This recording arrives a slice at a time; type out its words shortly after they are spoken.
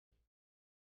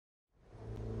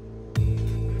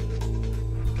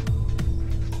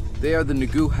They are the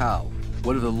Nagu Hao,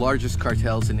 one of the largest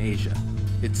cartels in Asia.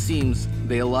 It seems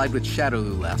they allied with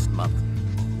Shadowloo last month.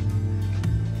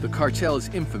 The cartel is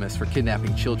infamous for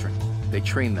kidnapping children. They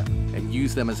train them and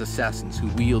use them as assassins who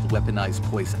wield weaponized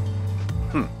poison.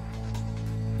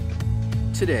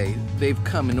 Today, they've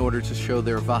come in order to show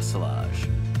their vassalage.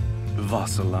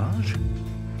 Vassalage?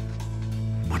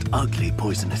 What ugly,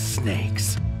 poisonous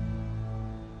snakes.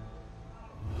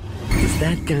 Is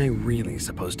that guy really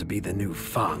supposed to be the new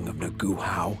F.A.N.G of Nagu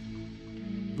Hao?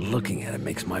 Looking at him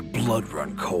makes my blood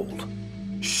run cold.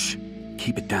 Shh!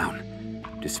 Keep it down.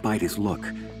 Despite his look,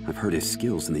 I've heard his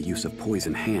skills in the use of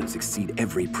poison hands exceed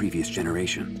every previous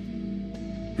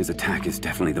generation. His attack is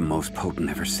definitely the most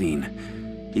potent ever seen.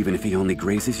 Even if he only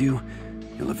grazes you,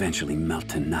 he'll eventually melt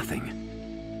to nothing.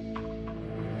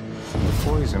 The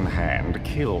poison hand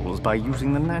kills by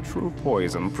using the natural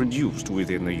poison produced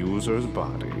within the user's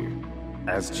body.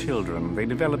 As children, they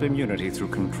develop immunity through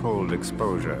controlled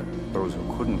exposure. Those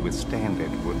who couldn't withstand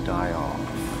it would die off.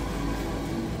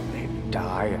 They'd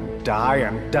die and die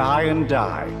and die and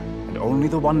die, and only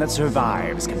the one that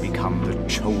survives can become the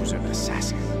chosen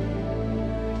assassin.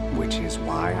 Which is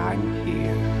why I'm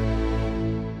here.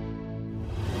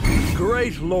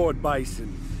 Great Lord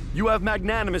Bison, you have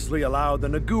magnanimously allowed the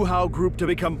Nagu Hao group to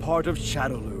become part of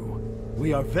Shadowloo.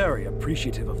 We are very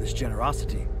appreciative of this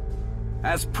generosity.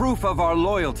 As proof of our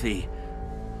loyalty,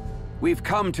 we've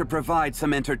come to provide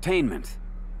some entertainment.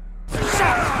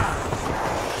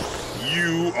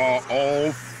 You are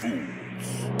all fools.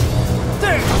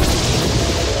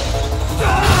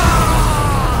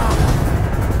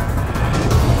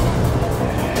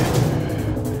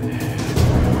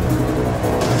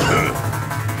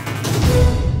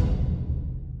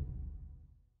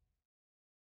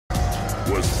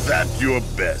 Was that your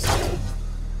best?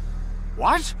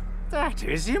 What? That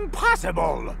is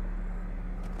impossible!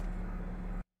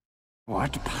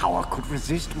 What power could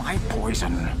resist my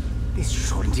poison? This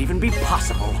shouldn't even be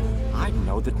possible. I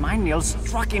know that my nails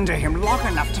struck into him long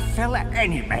enough to fell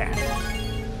any man.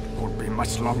 It won't be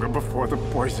much longer before the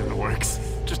poison works.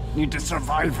 Just need to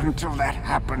survive until that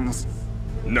happens.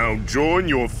 Now join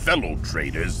your fellow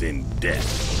traitors in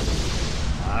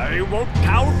death. I won't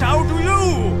cow down to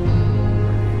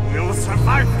you! You'll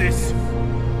survive this! I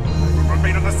will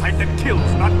remain on the side that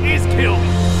kills, not is killed!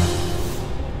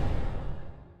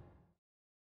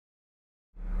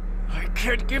 I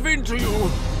can't give in to you!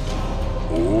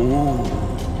 Oh.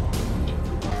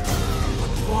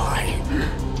 But why?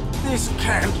 This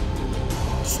can't...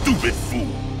 Stupid fool!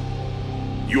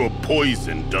 Your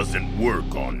poison doesn't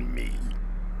work on me.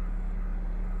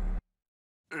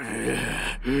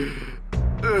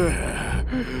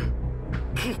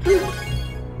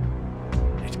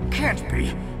 It can't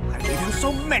be. I've given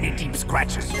so many deep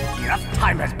scratches. Enough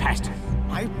time has passed.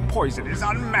 My poison is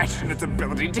unmatched in its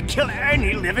ability to kill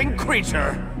any living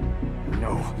creature.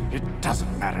 No, it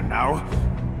doesn't matter now.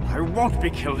 I won't be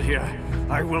killed here.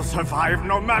 I will survive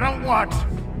no matter what.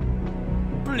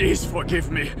 Please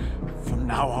forgive me. From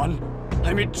now on,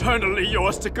 I'm eternally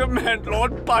yours to command,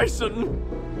 Lord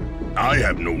Bison. I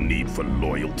have no need for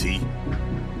loyalty.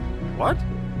 What?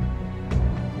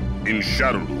 In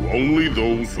Shadowloo, only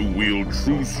those who wield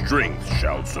true strength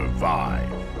shall survive.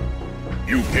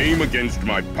 You came against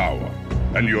my power,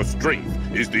 and your strength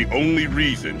is the only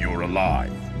reason you're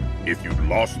alive. If you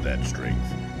lost that strength,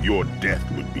 your death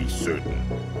would be certain.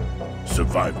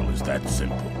 Survival is that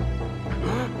simple.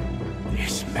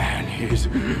 This man is...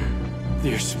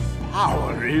 This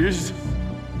power is...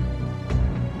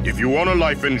 If you want a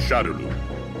life in Shadowloo,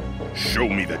 show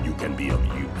me that you can be of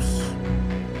use.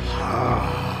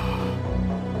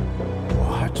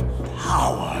 What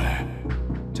power?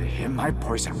 To him, my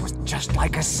poison was just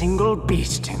like a single bee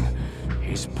sting.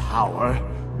 His power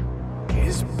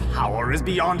is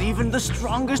beyond even the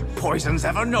strongest poisons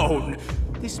ever known.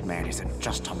 This man isn't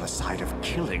just on the side of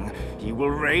killing. He will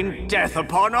rain death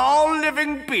upon all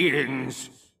living beings.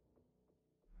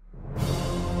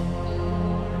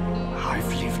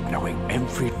 I've lived knowing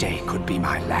every day could be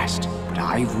my last, but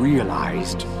I've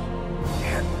realized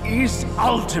there is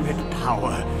ultimate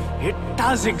power. It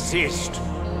does exist.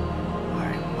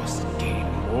 I must gain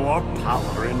more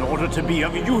power in order to be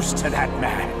of use to that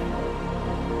man.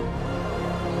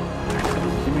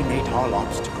 Eliminate all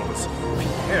obstacles,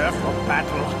 prepare for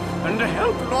battle, and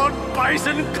help Lord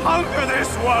Bison conquer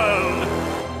this world!